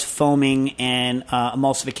cause foaming and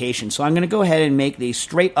emulsification. So I'm going to go ahead and make the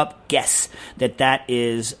straight-up guess that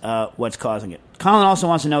is what's causing it. Colin also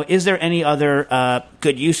wants to know, is there any other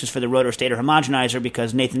good uses for the Rotor-Stator homogenizer?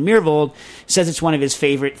 Because Nathan Myhrvold says it's one of his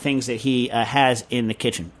favorite things that he has in the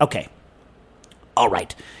kitchen. Okay. All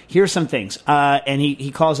right. Here's some things. And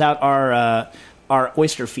he calls out our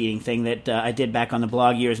oyster feeding thing that I did back on the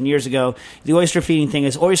blog years and years ago. The oyster feeding thing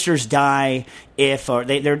is oysters die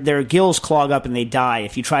their gills clog up and they die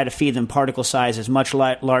if you try to feed them particle size is much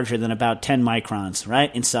larger than about 10 microns,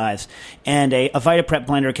 right, in size. And a VitaPrep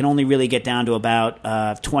blender can only really get down to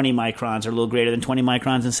about 20 microns or a little greater than 20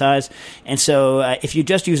 microns in size. And so if you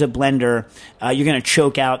just use a blender, you're going to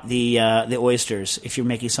choke out the oysters if you're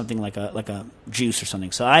making something like a juice or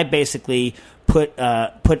something. So I basically put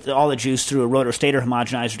all the juice through a Rotor-Stator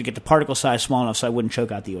homogenizer to get the particle size small enough so I wouldn't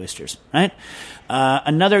choke out the oysters, right?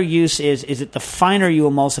 Another use is that the finer you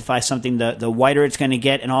emulsify something, the whiter it's going to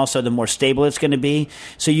get, and also the more stable it's going to be.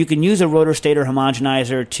 So you can use a Rotor-Stator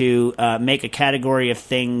homogenizer to make a category of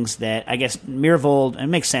things that I guess Myhrvold, and it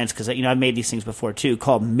makes sense because I've made these things before too,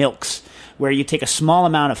 called milks, where you take a small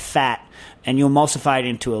amount of fat and you emulsify it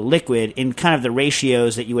into a liquid in kind of the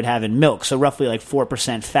ratios that you would have in milk. So roughly like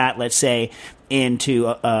 4% fat, let's say, into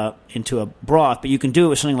a broth. But you can do it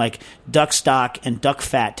with something like duck stock and duck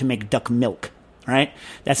fat to make duck milk, right?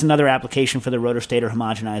 That's another application for the Rotor-Stator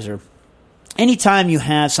homogenizer. Anytime you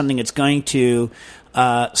have something that's going to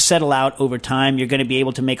settle out over time, you're going to be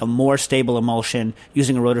able to make a more stable emulsion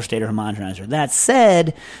using a Rotor-Stator homogenizer. That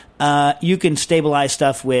said, you can stabilize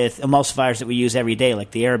stuff with emulsifiers that we use every day,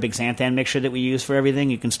 like the Arabic xanthan mixture that we use for everything.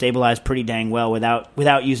 You can stabilize pretty dang well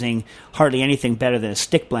without using hardly anything better than a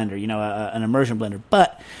stick blender, an immersion blender.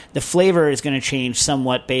 But the flavor is going to change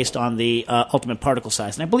somewhat based on the ultimate particle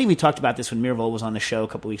size. And I believe we talked about this when Myhrvold was on the show a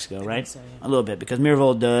couple weeks ago, right? So, yeah. A little bit, because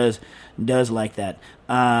Myhrvold does like that.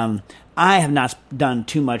 I have not done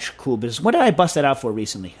too much cool business. What did I bust that out for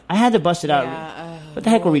recently? I had to bust it out. What the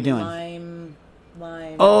heck were we doing? Lime.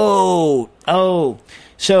 Oh.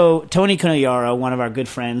 So Tony Conigliaro, one of our good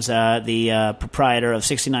friends, the proprietor of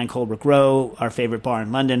 69 Colebrook Row, our favorite bar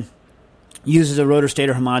in London, uses a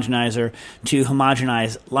Rotor-Stator homogenizer to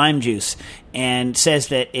homogenize lime juice and says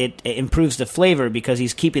that it improves the flavor because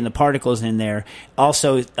he's keeping the particles in there.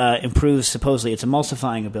 Also improves, supposedly, its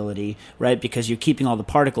emulsifying ability, right, because you're keeping all the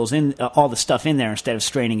particles in, all the stuff in there instead of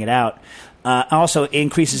straining it out. Also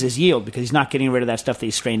increases his yield because he's not getting rid of that stuff that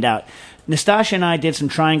he's strained out. Nastasha and I did some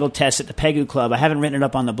triangle tests at the Pegu Club. I haven't written it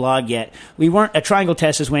up on the blog yet. A triangle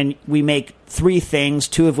test is when we make three things,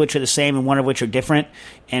 two of which are the same and one of which are different,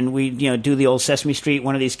 and we do the old Sesame Street.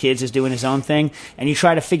 One of these kids is doing his own thing, and you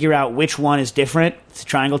try to figure out which one is different. It's a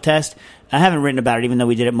triangle test. I haven't written about it, even though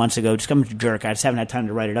we did it months ago. Just I'm a jerk. I just haven't had time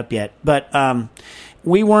to write it up yet. But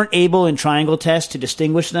we weren't able in triangle tests to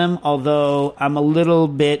distinguish them, although I'm a little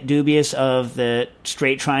bit dubious of the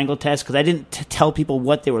straight triangle test because I didn't tell people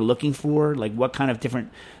what they were looking for, like what kind of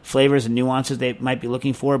different flavors and nuances they might be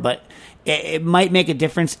looking for. But it might make a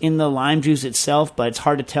difference in the lime juice itself, but it's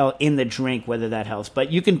hard to tell in the drink whether that helps.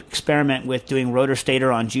 But you can experiment with doing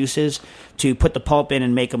Rotor-Stator on juices to put the pulp in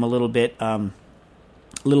and make them a little bit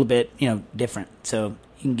different. So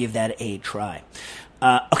you can give that a try.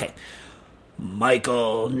 Okay.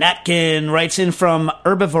 Michael Natkin writes in from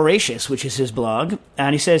Herbivoracious, which is his blog,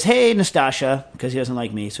 and he says, "Hey, Nastasha," because he doesn't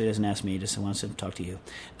like me, so he doesn't ask me, he just wants to talk to you.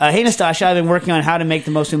 "Hey, Nastasha, I've been working on how to make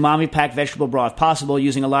the most umami-packed vegetable broth possible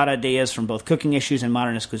using a lot of ideas from both Cooking Issues and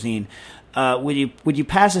Modernist Cuisine. Would you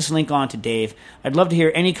pass this link on to Dave? I'd love to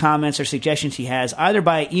hear any comments or suggestions he has, either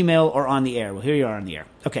by email or on the air." Well, here you are on the air.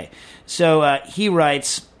 Okay, so he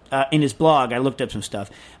writes in his blog, I looked up some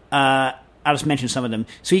stuff, I'll just mention some of them.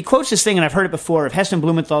 So he quotes this thing, and I've heard it before, of Heston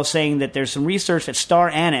Blumenthal saying that there's some research that star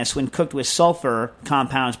anise, when cooked with sulfur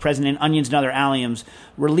compounds present in onions and other alliums,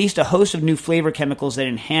 released a host of new flavor chemicals that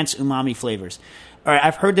enhance umami flavors. All right,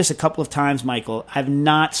 I've heard this a couple of times, Michael. I've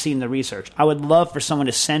not seen the research. I would love for someone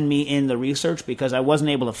to send me in the research because I wasn't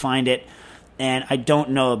able to find it, and I don't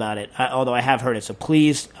know about it, although I have heard it. So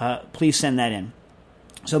please send that in.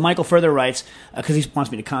 So Michael further writes, because he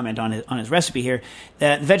wants me to comment on his recipe here,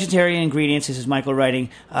 that vegetarian ingredients, this is Michael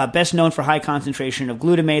writing, best known for high concentration of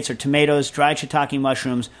glutamates are tomatoes, dried shiitake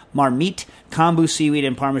mushrooms, marmite, kombu seaweed,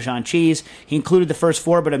 and Parmesan cheese. He included the first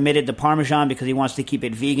four but omitted the Parmesan because he wants to keep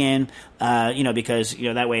it vegan, because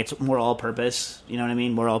that way it's more all-purpose, you know what I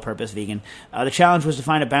mean, more all-purpose vegan. The challenge was to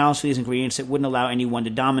find a balance for these ingredients that wouldn't allow anyone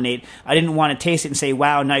to dominate. I didn't want to taste it and say,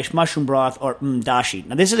 wow, nice mushroom broth, or dashi.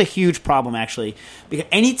 Now this is a huge problem, actually, because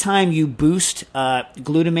anytime you boost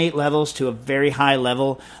glutamate levels to a very high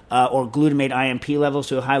level, or glutamate IMP levels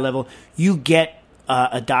to a high level, you get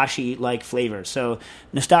a dashi-like flavor. So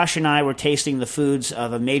Nastasha and I were tasting the foods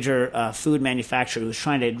of a major food manufacturer who was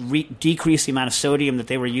trying to decrease the amount of sodium that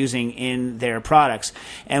they were using in their products.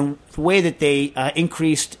 And the way that they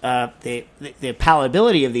increased the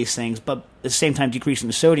palatability of these things, but at the same time decreasing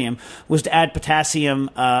the sodium, was to add potassium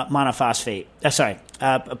monophosphate.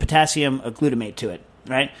 Potassium glutamate to it,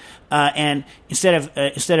 right? And instead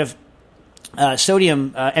of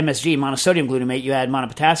sodium MSG, monosodium glutamate, you add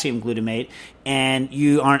monopotassium glutamate, and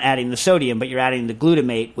you aren't adding the sodium, but you're adding the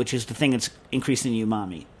glutamate, which is the thing that's increasing the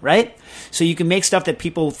umami, right? So you can make stuff that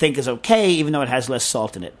people think is okay, even though it has less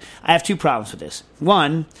salt in it. I have two problems with this.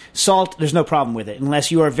 One, salt, there's no problem with it.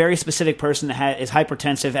 Unless you are a very specific person that is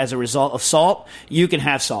hypertensive as a result of salt, you can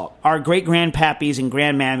have salt. Our great-grandpappies and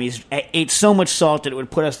grandmammies ate so much salt that it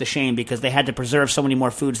would put us to shame because they had to preserve so many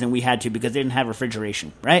more foods than we had to because they didn't have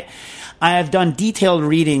refrigeration, right? I have done detailed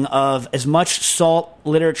reading of as much salt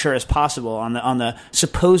literature as possible on the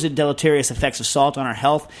supposed deleterious effects of salt on our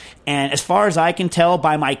health, and as far as I can tell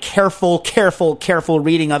by my careful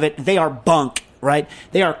reading of it, they are bunk, right?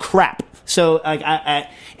 They are crap. So and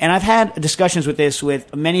I've had discussions with this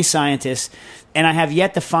with many scientists, and I have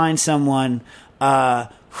yet to find someone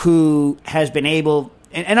who has been able,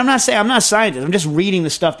 and I'm not a scientist, I'm just reading the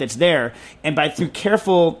stuff that's there, and through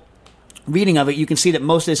careful reading of it, you can see that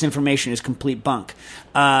most of this information is complete bunk.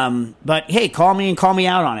 But hey, call me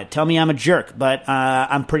out on it. Tell me I'm a jerk, but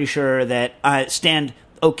I'm pretty sure that I stand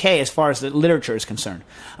okay as far as the literature is concerned.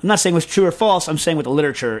 I'm not saying what's true or false. I'm saying what the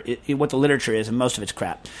literature is, and most of it's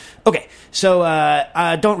crap. Okay, so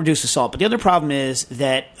don't reduce the salt. But the other problem is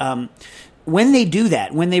that when they do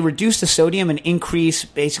that, when they reduce the sodium and increase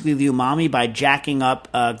basically the umami by jacking up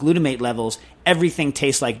glutamate levels, everything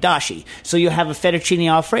tastes like dashi. So you have a fettuccine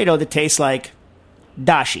alfredo that tastes like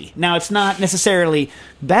dashi. Now, it's not necessarily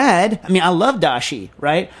bad. I mean, I love dashi,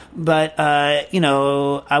 right? But, I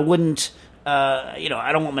wouldn't...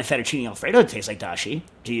 I don't want my fettuccine alfredo to taste like dashi.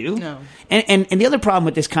 Do you? No. And the other problem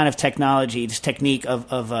with this kind of technology, this technique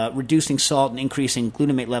of reducing salt and increasing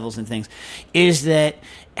glutamate levels and things, is that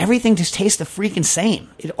everything just tastes the freaking same.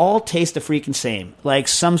 It all tastes the freaking same, like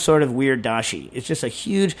some sort of weird dashi. It's just a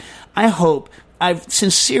huge... I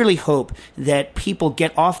sincerely hope that people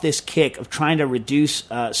get off this kick of trying to reduce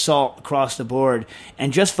salt across the board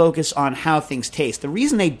and just focus on how things taste. The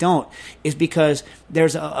reason they don't is because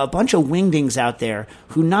there's a bunch of wingdings out there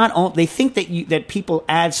who they think that people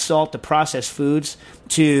add salt to processed foods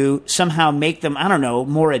to somehow make them, I don't know,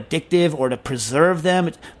 more addictive or to preserve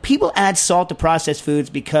them. People add salt to processed foods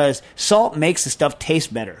because salt makes the stuff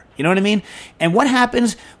taste better. You know what I mean? And what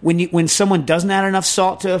happens when someone doesn't add enough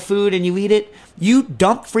salt to a food and you eat it? You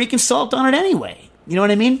dump freaking salt on it anyway. You know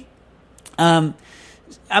what I mean? I'm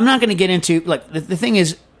not going to get into, the thing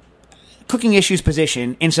is, Cooking Issues'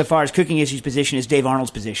 position, insofar as Cooking Issues' position is Dave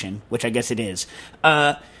Arnold's position, which I guess it is,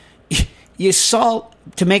 you salt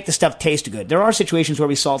to make the stuff taste good. There are situations where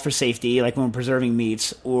we salt for safety, like when we're preserving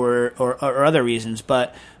meats or other reasons,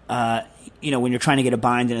 but when you're trying to get a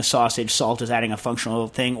bind in a sausage, salt is adding a functional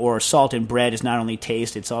thing, or salt in bread is not only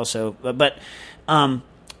taste, it's also... But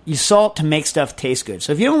you salt to make stuff taste good.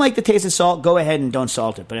 So if you don't like the taste of salt, go ahead and don't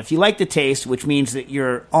salt it. But if you like the taste, which means that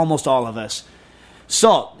you're almost all of us,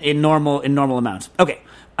 salt in normal amounts. Okay.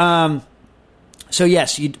 So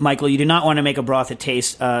yes, Michael, you do not want to make a broth that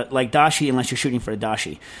tastes like dashi unless you're shooting for a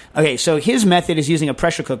dashi. Okay, so his method is using a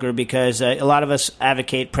pressure cooker because a lot of us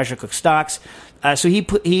advocate pressure cooked stocks. So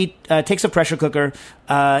he takes a pressure cooker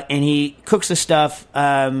and he cooks the stuff,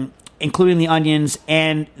 including the onions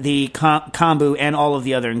and the kombu and all of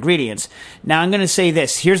the other ingredients. Now I'm going to say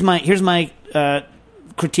this. Here's my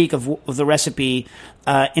critique of the recipe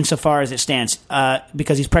insofar as it stands,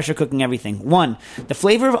 because he's pressure cooking everything. One, the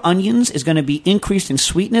flavor of onions is going to be increased in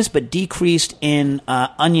sweetness but decreased in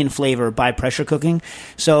onion flavor by pressure cooking.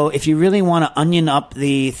 So if you really want to onion up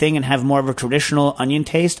the thing and have more of a traditional onion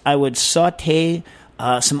taste, I would saute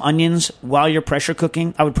some onions while you're pressure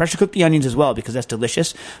cooking. I would pressure cook the onions as well because that's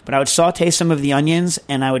delicious, but I would saute some of the onions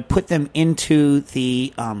and I would put them into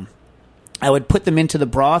the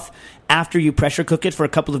broth after you pressure cook it for a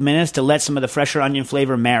couple of minutes to let some of the fresher onion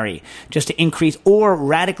flavor marry, just to increase or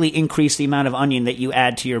radically increase the amount of onion that you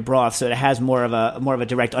add to your broth so that it has more of a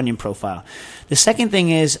direct onion profile. The second thing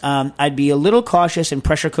is I'd be a little cautious in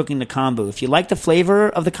pressure cooking the kombu. If you like the flavor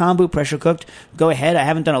of the kombu pressure cooked, go ahead. I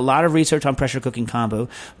haven't done a lot of research on pressure cooking kombu,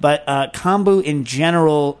 but kombu in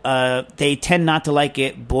general, they tend not to like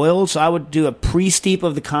it boiled, so I would do a pre-steep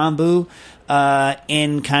of the kombu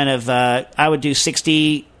in kind of, I would do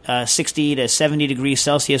 60 to 70 degrees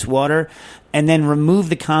Celsius water, and then remove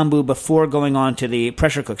the kombu before going on to the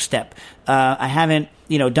pressure cook step. I haven't,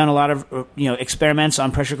 done a lot of, experiments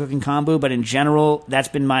on pressure cooking kombu, but in general, that's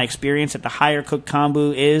been my experience that the higher cooked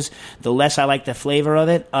kombu is, the less I like the flavor of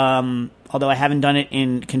it. Although I haven't done it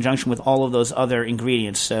in conjunction with all of those other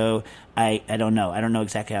ingredients, so I don't know. I don't know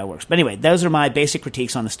exactly how it works. But anyway, those are my basic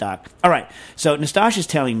critiques on the stock. All right, so Nastash is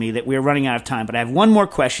telling me that we're running out of time, but I have one more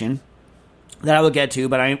question that I will get to,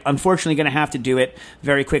 but I'm unfortunately going to have to do it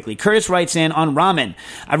very quickly. Curtis writes in on ramen.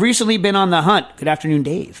 I've recently been on the hunt. Good afternoon,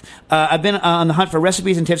 Dave. I've been on the hunt for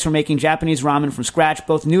recipes and tips for making Japanese ramen from scratch,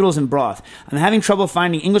 both noodles and broth. I'm having trouble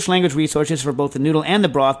finding English language resources for both the noodle and the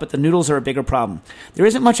broth, but the noodles are a bigger problem. There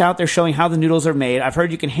isn't much out there showing how the noodles are made. I've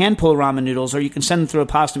heard you can hand pull ramen noodles, or you can send them through a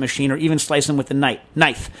pasta machine, or even slice them with a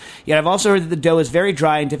knife. Yet I've also heard that the dough is very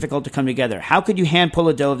dry and difficult to come together. How could you hand pull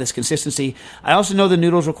a dough of this consistency? I also know the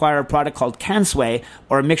noodles require a product called kansui,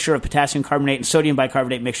 or a mixture of potassium carbonate and sodium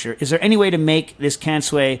bicarbonate mixture. Is there any way to make this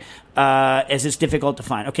kansui as it's difficult to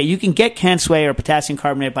find? Okay, you can get kansui or potassium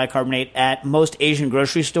carbonate bicarbonate at most Asian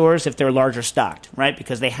grocery stores if they're larger stocked, right?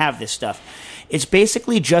 Because they have this stuff. It's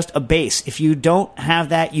basically just a base. If you don't have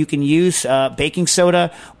that, you can use baking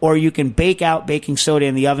soda, or you can bake out baking soda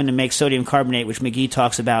in the oven to make sodium carbonate, which McGee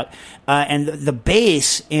talks about. And the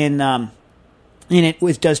base in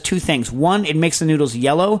it does two things. One, it makes the noodles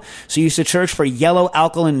yellow. So you should search for yellow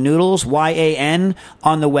alkaline noodles, YAN,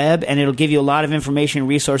 on the web, and it'll give you a lot of information and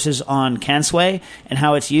resources on kansui and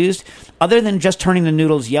how it's used. Other than just turning the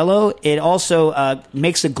noodles yellow, it also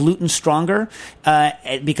makes the gluten stronger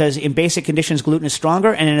because in basic conditions, gluten is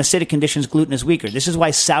stronger, and in acidic conditions, gluten is weaker. This is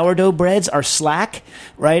why sourdough breads are slack,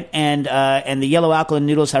 right? And the yellow alkaline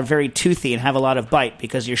noodles are very toothy and have a lot of bite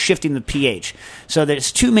because you're shifting the pH. So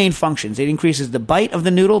there's two main functions. It increases the bite of the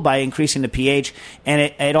noodle by increasing the pH, and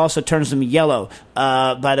it also turns them yellow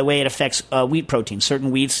by the way it affects wheat protein.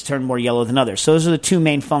 Certain wheats turn more yellow than others. So those are the two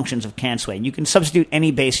main functions of kansui. And you can substitute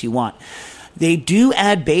any base you want. They do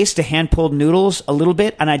add base to hand-pulled noodles a little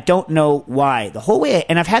bit, and I don't know why. The whole way,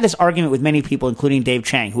 and I've had this argument with many people, including Dave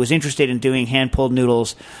Chang, who was interested in doing hand-pulled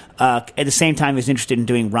noodles at the same time he was interested in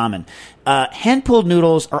doing ramen. Hand-pulled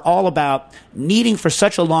noodles are all about kneading for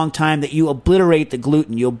such a long time that you obliterate the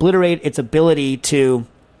gluten. You obliterate its ability to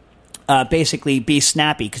basically be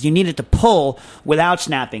snappy, because you need it to pull without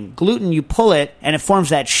snapping. Gluten, you pull it and it forms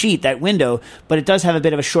that sheet, that window, but it does have a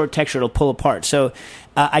bit of a short texture. It'll pull apart. So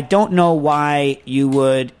I don't know why you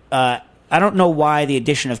would I don't know why the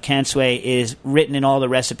addition of kansui is written in all the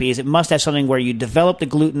recipes. It must have something where you develop the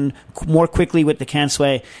gluten more quickly with the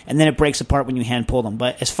kansui, and then it breaks apart when you hand pull them.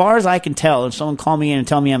 But as far as I can tell, and someone call me in and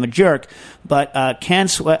tell me I'm a jerk, but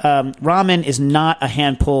ramen is not a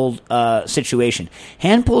hand-pulled situation.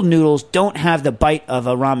 Hand-pulled noodles don't have the bite of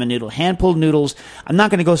a ramen noodle. Hand-pulled noodles, I'm not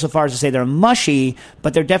going to go so far as to say they're mushy,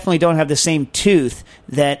 but they definitely don't have the same tooth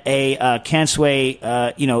that a kansui,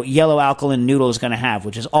 yellow alkaline noodle is going to have,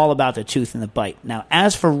 which is all about the tooth and the bite. Now,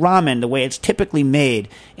 as for ramen, the way it's typically made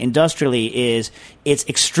industrially is it's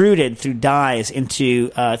extruded through dyes into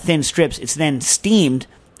thin strips. It's then steamed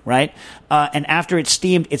right? And after it's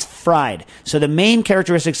steamed, it's fried. So the main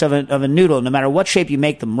characteristics of a noodle, no matter what shape you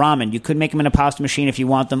make them, ramen, you could make them in a pasta machine if you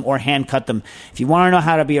want them, or hand cut them. If you want to know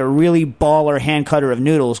how to be a really baller hand cutter of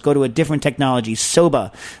noodles, go to a different technology,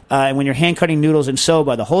 soba. And when you're hand cutting noodles in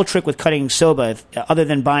soba, the whole trick with cutting soba, other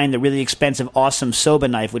than buying the really expensive, awesome soba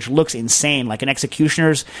knife, which looks insane, like an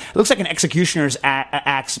executioner's, it looks like an executioner's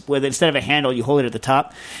axe, with instead of a handle, you hold it at the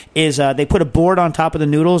top, is they put a board on top of the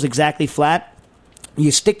noodles exactly flat.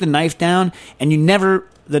 You stick the knife down, and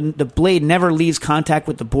the blade never leaves contact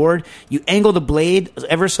with the board. You angle the blade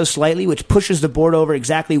ever so slightly, which pushes the board over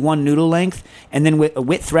exactly one noodle length, and then with a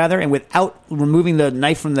width rather, and without removing the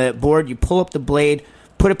knife from the board, you pull up the blade,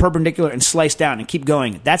 put it perpendicular, and slice down, and keep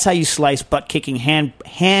going. That's how you slice butt-kicking hand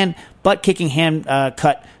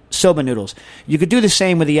cut soba noodles. You could do the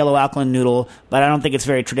same with a yellow alkaline noodle, but I don't think it's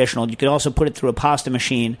very traditional. You could also put it through a pasta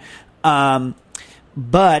machine.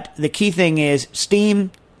 But the key thing is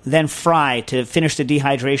steam, then fry to finish the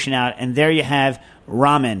dehydration out, and there you have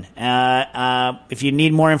ramen. If you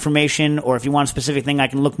need more information or if you want a specific thing, I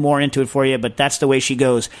can look more into it for you, but that's the way she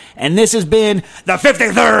goes. And this has been the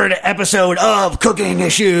 53rd episode of Cooking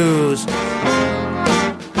Issues.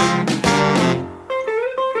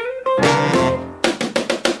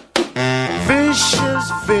 Vicious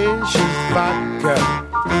vodka.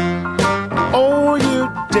 Oh, you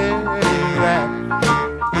dirty rat.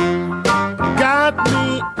 Got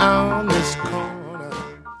me on this corner.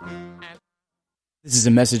 This is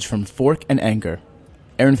a message from Fork and Anchor.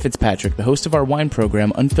 Aaron Fitzpatrick, the host of our wine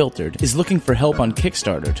program Unfiltered, is looking for help on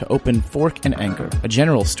Kickstarter to open Fork and Anchor, a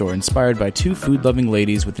general store inspired by two food-loving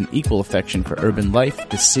ladies with an equal affection for urban life,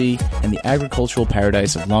 the sea, and the agricultural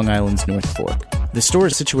paradise of Long Island's North Fork. The store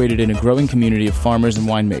is situated in a growing community of farmers and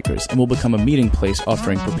winemakers and will become a meeting place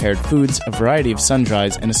offering prepared foods, a variety of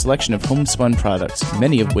sun-dries, and a selection of homespun products,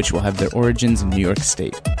 many of which will have their origins in New York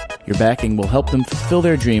State. Your backing will help them fulfill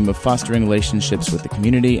their dream of fostering relationships with the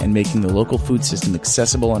community and making the local food system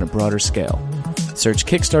accessible on a broader scale. Search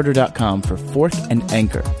Kickstarter.com for Fork and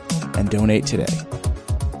Anchor and donate today.